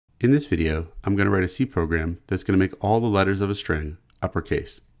In this video, I'm going to write a C program that's going to make all the letters of a string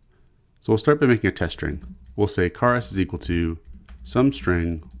uppercase. So we'll start by making a test string. We'll say chars is equal to some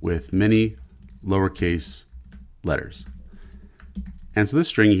string with many lowercase letters. And so this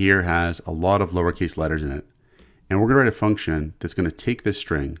string here has a lot of lowercase letters in it. And we're going to write a function that's going to take this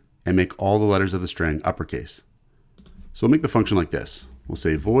string and make all the letters of the string uppercase. So we'll make the function like this. We'll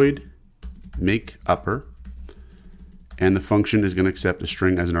say void make upper, and the function is going to accept a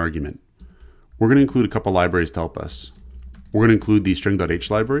string as an argument. We're going to include a couple libraries to help us. We're going to include the string.h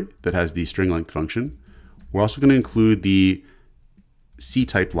library that has the string length function. We're also going to include the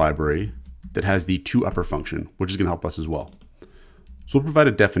C-type library that has the toUpper function, which is going to help us as well. So we'll provide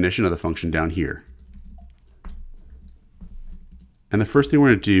a definition of the function down here. And the first thing we're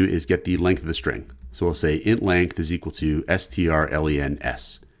going to do is get the length of the string. So we'll say int length is equal to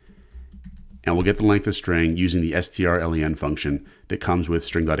strlen_s. And we'll get the length of the string using the strlen function that comes with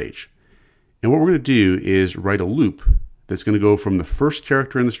string.h. And what we're going to do is write a loop that's going to go from the first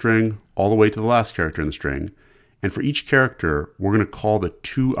character in the string all the way to the last character in the string. And for each character, we're going to call the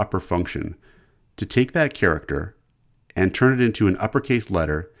toUpper function to take that character and turn it into an uppercase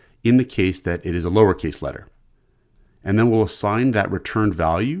letter in the case that it is a lowercase letter. And then we'll assign that returned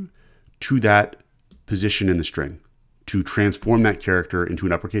value to that position in the string to transform that character into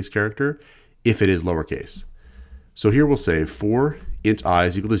an uppercase character if it is lowercase. So here we'll say for int I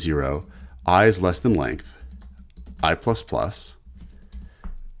is equal to 0, I is less than length, I++,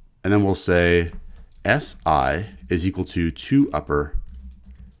 and then we'll say si is equal to toUpper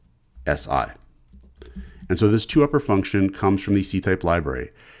si. And so this toUpper function comes from the C-type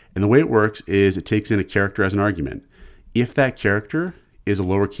library. And the way it works is it takes in a character as an argument. If that character is a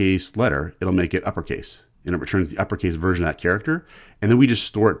lowercase letter, it'll make it uppercase, and it returns the uppercase version of that character. And then we just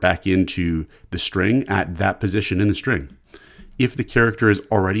store it back into the string at that position in the string. If the character is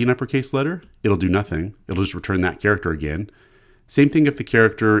already an uppercase letter, it'll do nothing. It'll just return that character again. Same thing if the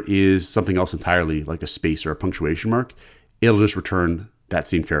character is something else entirely, like a space or a punctuation mark, it'll just return that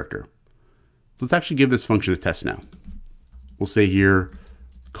same character. So let's actually give this function a test now. We'll say here,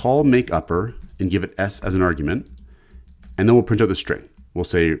 call makeUpper and give it s as an argument. And then we'll print out the string. We'll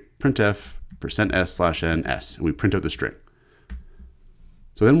say printf %s/n_s, and we print out the string.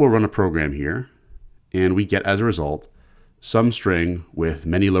 So then we'll run a program here, and we get, as a result, some string with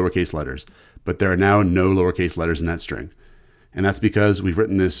many lowercase letters, but there are now no lowercase letters in that string. And that's because we've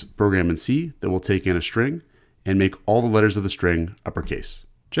written this program in C that will take in a string and make all the letters of the string uppercase.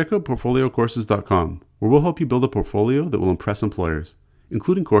 Check out portfoliocourses.com, where we'll help you build a portfolio that will impress employers,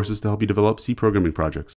 including courses to help you develop C programming projects.